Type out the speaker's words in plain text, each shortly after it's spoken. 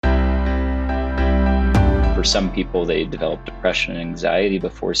for some people, they develop depression and anxiety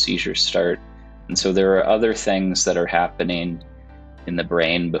before seizures start. And so there are other things that are happening in the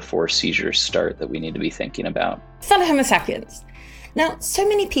brain before seizures start that we need to be thinking about. Fellow Homo sapiens. Now, so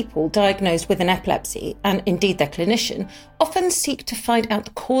many people diagnosed with an epilepsy, and indeed their clinician, often seek to find out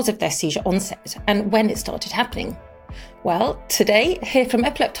the cause of their seizure onset and when it started happening. Well, today, hear from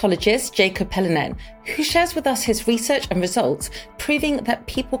epileptologist Jacob Pellinen, who shares with us his research and results proving that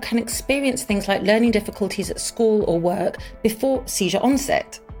people can experience things like learning difficulties at school or work before seizure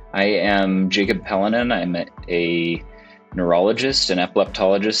onset. I am Jacob Pellinen. I'm a neurologist and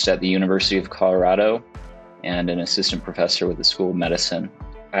epileptologist at the University of Colorado and an assistant professor with the School of Medicine.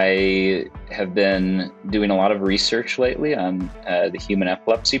 I have been doing a lot of research lately on the Human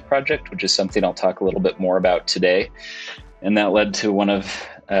Epilepsy Project, which is something I'll talk a little bit more about today. And that led to one of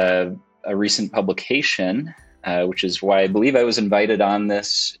a recent publication, which is why I believe I was invited on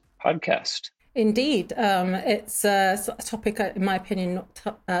this podcast. Indeed. It's a topic, in my opinion,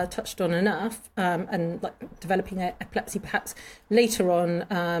 not touched on enough, and like developing epilepsy perhaps later on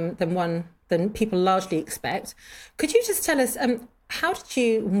than people largely expect. Could you just tell us,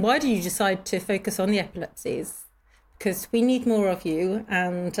 why did you decide to focus on the epilepsies? Because we need more of you,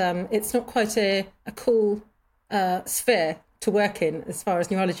 and it's not quite a cool sphere to work in as far as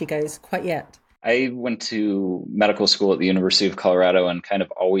neurology goes quite yet. I went to medical school at the University of Colorado and kind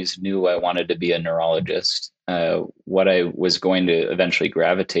of always knew I wanted to be a neurologist. What I was going to eventually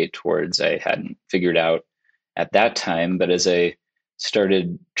gravitate towards, I hadn't figured out at that time, but as I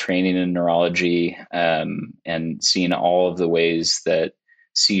started training in neurology and seeing all of the ways that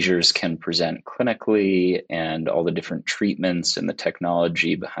seizures can present clinically and all the different treatments and the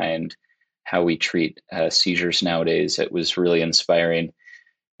technology behind how we treat seizures nowadays, it was really inspiring.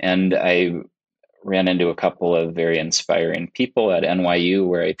 And I ran into a couple of very inspiring people at NYU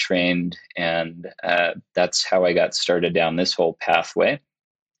where I trained, and that's how I got started down this whole pathway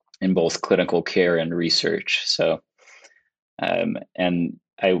in both clinical care and research. So, and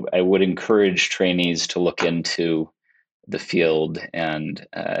I would encourage trainees to look into the field, and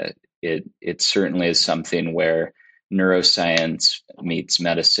it certainly is something where neuroscience meets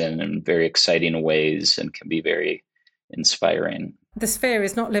medicine in very exciting ways and can be very inspiring. The sphere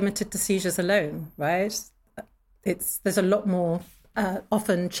is not limited to seizures alone, right? There's a lot more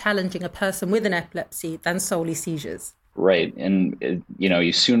often challenging a person with an epilepsy than solely seizures. Right. And,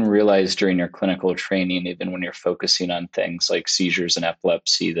 you soon realize during your clinical training, even when you're focusing on things like seizures and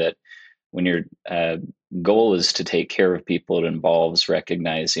epilepsy, that when your goal is to take care of people, it involves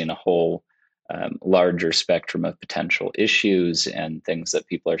recognizing a whole larger spectrum of potential issues and things that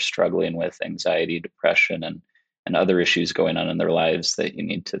people are struggling with, anxiety, depression, and other issues going on in their lives that you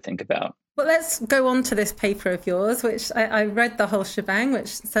need to think about. Well, let's go on to this paper of yours, which I read the whole shebang, which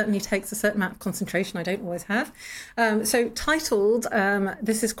certainly takes a certain amount of concentration I don't always have. So titled,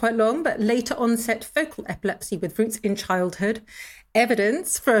 this is quite long, but Later Onset Focal Epilepsy with Roots in Childhood,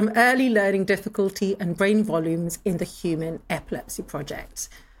 Evidence from Early Learning Difficulty and Brain Volumes in the Human Epilepsy Project.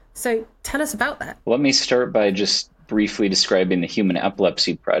 So tell us about that. Let me start by just briefly describing the Human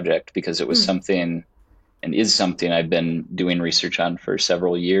Epilepsy Project, because it was something and is something I've been doing research on for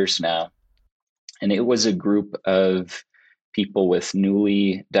several years now. And it was a group of people with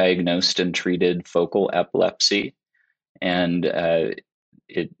newly diagnosed and treated focal epilepsy. And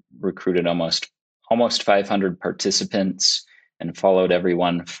it recruited almost 500 participants and followed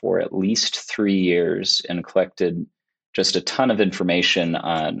everyone for at least 3 years and collected just a ton of information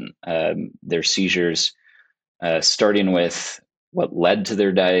on their seizures, starting with what led to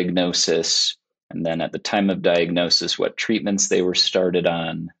their diagnosis, and then at the time of diagnosis, what treatments they were started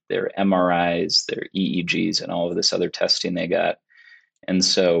on, their MRIs, their EEGs, and all of this other testing they got. And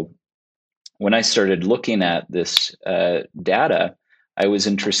so when I started looking at this data, I was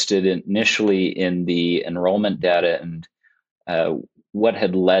interested initially in the enrollment data and what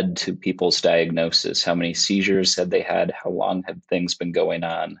had led to people's diagnosis. How many seizures had they had? How long had things been going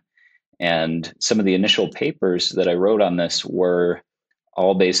on? And some of the initial papers that I wrote on this were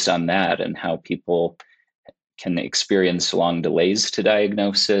all based on that and how people can experience long delays to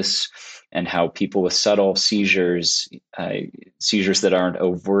diagnosis, and how people with subtle seizures, seizures that aren't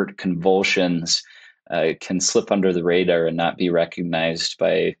overt convulsions, can slip under the radar and not be recognized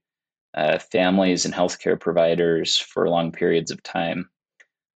by families and healthcare providers for long periods of time.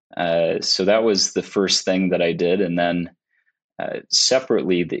 So that was the first thing that I did. And then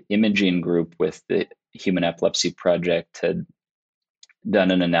separately, the imaging group with the Human Epilepsy Project had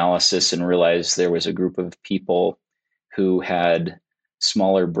done an analysis and realized there was a group of people who had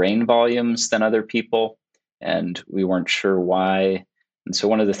smaller brain volumes than other people. And we weren't sure why. And so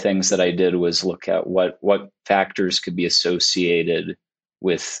one of the things that I did was look at what factors could be associated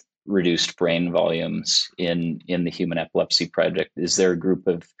with reduced brain volumes in the Human Epilepsy Project. Is there a group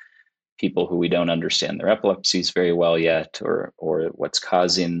of people who we don't understand their epilepsies very well yet, or what's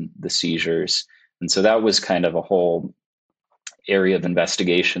causing the seizures? And so that was kind of a whole area of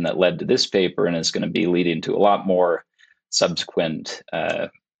investigation that led to this paper, and is going to be leading to a lot more subsequent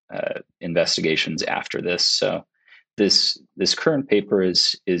investigations after this. So this current paper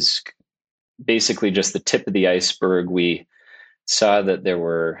is basically just the tip of the iceberg. We saw that there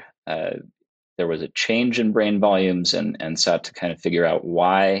was a change in brain volumes, and sought to kind of figure out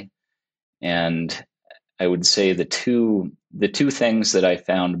why. And I would say the two things that I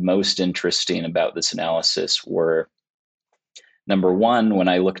found most interesting about this analysis were, number one, when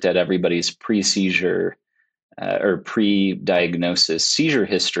I looked at everybody's pre-seizure or pre-diagnosis seizure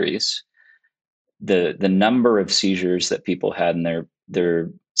histories, the number of seizures that people had in their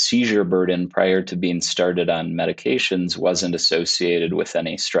seizure burden prior to being started on medications wasn't associated with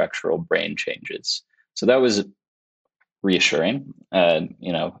any structural brain changes. So that was reassuring.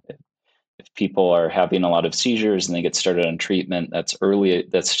 If people are having a lot of seizures and they get started on treatment, that's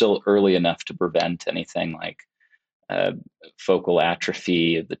still early enough to prevent anything like focal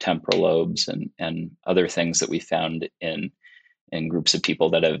atrophy of the temporal lobes and other things that we found in groups of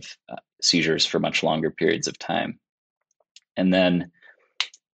people that have seizures for much longer periods of time. And then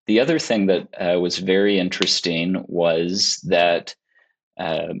the other thing that was very interesting was that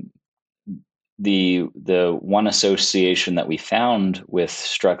the one association that we found with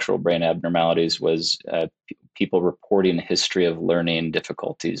structural brain abnormalities was people reporting a history of learning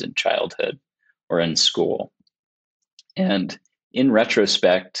difficulties in childhood or in school. And in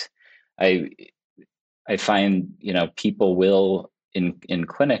retrospect, I find, people will in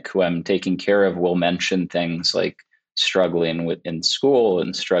clinic who I'm taking care of will mention things like struggling in school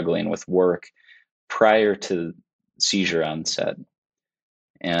and struggling with work prior to seizure onset.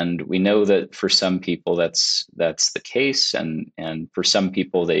 And we know that for some people that's the case, and for some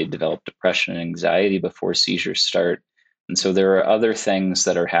people they develop depression and anxiety before seizures start. And so there are other things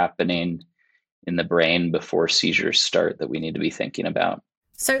that are happening in the brain before seizures start that we need to be thinking about.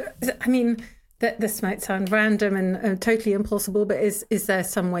 So, I mean, this might sound random and totally impossible, but is there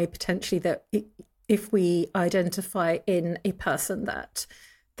some way potentially that if we identify in a person that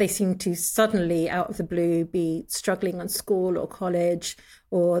they seem to suddenly, out of the blue, be struggling on school or college,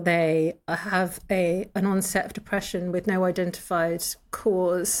 or they have an onset of depression with no identified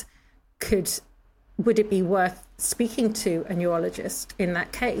cause, would it be worth speaking to a neurologist in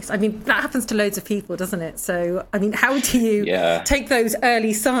that case? I mean, that happens to loads of people, doesn't it? So, I mean, how do you take those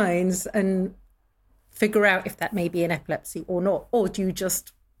early signs and figure out if that may be an epilepsy or not? Or do you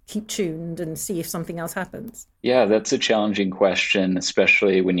just keep tuned and see if something else happens? Yeah, that's a challenging question,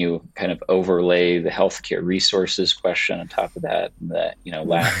 especially when you kind of overlay the healthcare resources question on top of that, and the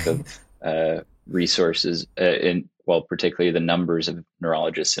lack of resources particularly the numbers of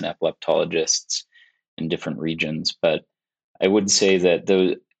neurologists and epileptologists in different regions. But I would say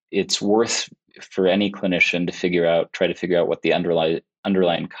that it's worth for any clinician to try to figure out what the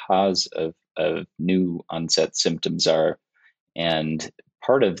underlying cause of new onset symptoms are. And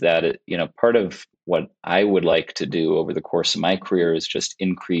part of that, part of what I would like to do over the course of my career is just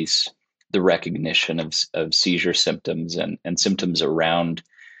increase the recognition of seizure symptoms and symptoms around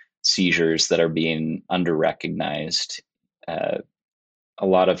seizures that are being under-recognized. A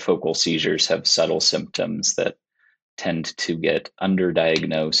lot of focal seizures have subtle symptoms that tend to get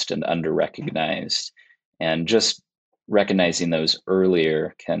underdiagnosed and under-recognized. And just recognizing those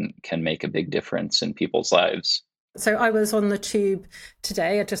earlier can make a big difference in people's lives. So I was on the tube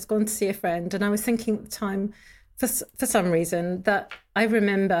today. I'd just gone to see a friend, and I was thinking at the time, for some reason, that I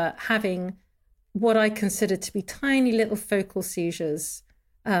remember having what I considered to be tiny little focal seizures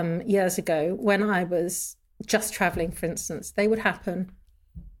years ago when I was just traveling, for instance. They would happen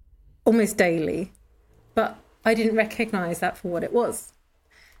almost daily, but I didn't recognize that for what it was.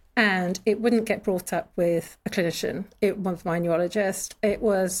 And it wouldn't get brought up with a clinician. It was my neurologist.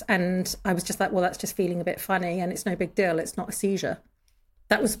 And I was just like, well, that's just feeling a bit funny and it's no big deal. It's not a seizure.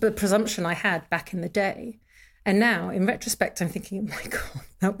 That was the presumption I had back in the day. And now in retrospect, I'm thinking, oh my God,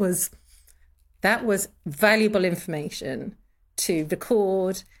 that was valuable information to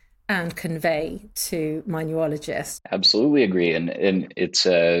record and convey to my neurologist. Absolutely agree. And it's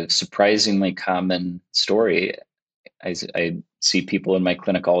a surprisingly common story. I see people in my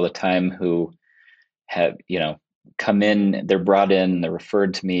clinic all the time who have, come in, they're brought in, they're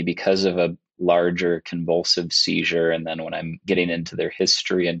referred to me because of a larger convulsive seizure. And then when I'm getting into their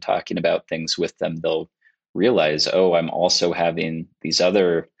history and talking about things with them, they'll realize, oh, I'm also having these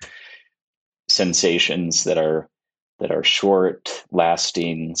other sensations that are short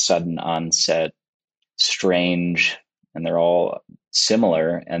lasting, sudden onset, strange, and they're all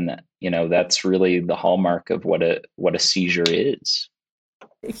similar. And that's really the hallmark of what a seizure is.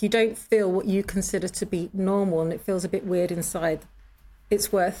 If you don't feel what you consider to be normal and it feels a bit weird inside,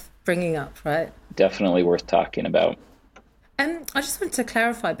 it's worth bringing up, right? Definitely worth talking about. And I just wanted to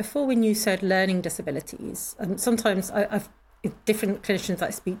clarify, before when you said learning disabilities, sometimes I've different clinicians I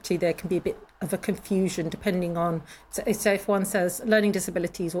speak to, there can be a bit of a confusion depending on, so if one says learning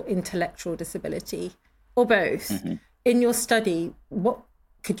disabilities or intellectual disability, or both. Mm-hmm. In your study,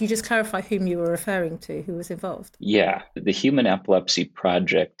 could you just clarify whom you were referring to, who was involved? Yeah, the Human Epilepsy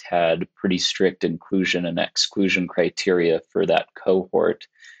Project had pretty strict inclusion and exclusion criteria for that cohort,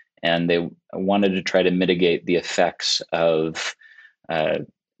 and they wanted to try to mitigate the effects of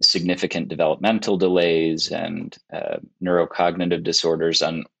significant developmental delays and neurocognitive disorders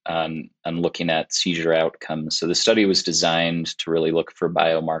on looking at seizure outcomes. So the study was designed to really look for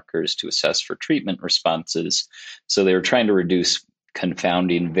biomarkers to assess for treatment responses. So they were trying to reduce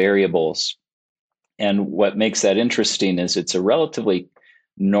confounding variables. And what makes that interesting is it's a relatively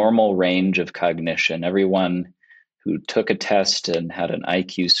normal range of cognition. Everyone who took a test and had an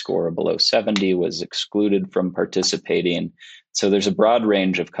IQ score below 70 was excluded from participating. So there's a broad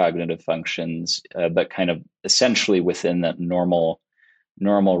range of cognitive functions, but kind of essentially within that normal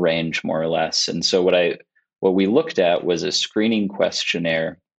range, more or less. And so what we looked at was a screening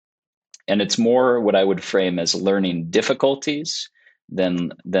questionnaire, and it's more what I would frame as learning difficulties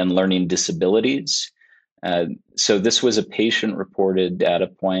than learning disabilities. So this was a patient-reported data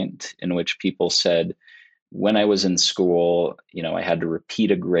point in which people said, when I was in school, I had to repeat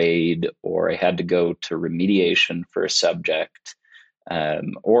a grade, or I had to go to remediation for a subject,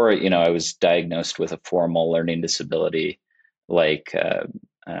 or I was diagnosed with a formal learning disability, and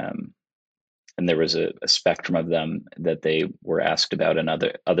there was a spectrum of them that they were asked about in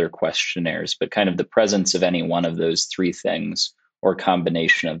other questionnaires. But kind of the presence of any one of those three things or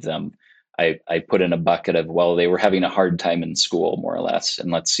combination of them, I put in a bucket of, well, they were having a hard time in school, more or less,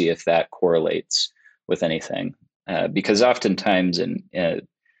 and let's see if that correlates with anything. Because oftentimes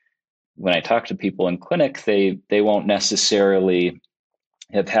when I talk to people in clinic, they won't necessarily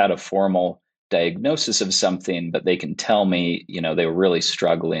have had a formal diagnosis of something, but they can tell me, they were really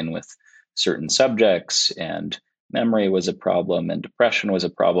struggling with certain subjects, and memory was a problem, and depression was a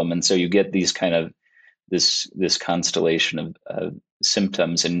problem. And so you get these kind of this constellation of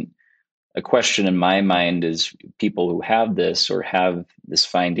symptoms. And a question in my mind is, people who have this or have this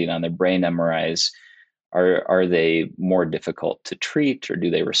finding on their brain MRIs, are they more difficult to treat, or do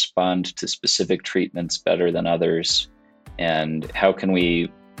they respond to specific treatments better than others? And how can we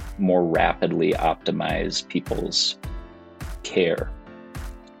more rapidly optimize people's care?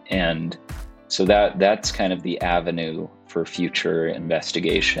 And so that's kind of the avenue for future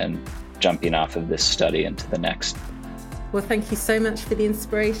investigation, jumping off of this study into the next. Well, thank you so much for the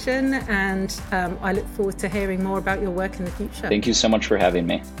inspiration, and I look forward to hearing more about your work in the future. Thank you so much for having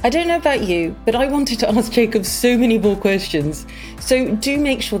me. I don't know about you, but I wanted to ask Jacob so many more questions. So do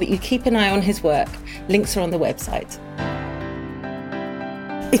make sure that you keep an eye on his work. Links are on the website.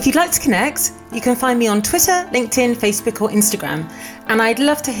 If you'd like to connect, you can find me on Twitter, LinkedIn, Facebook, or Instagram. And I'd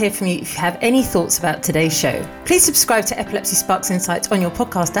love to hear from you if you have any thoughts about today's show. Please subscribe to Epilepsy Sparks Insights on your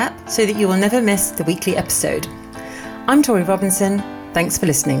podcast app so that you will never miss the weekly episode. I'm Tori Robinson. Thanks for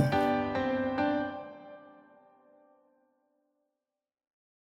listening.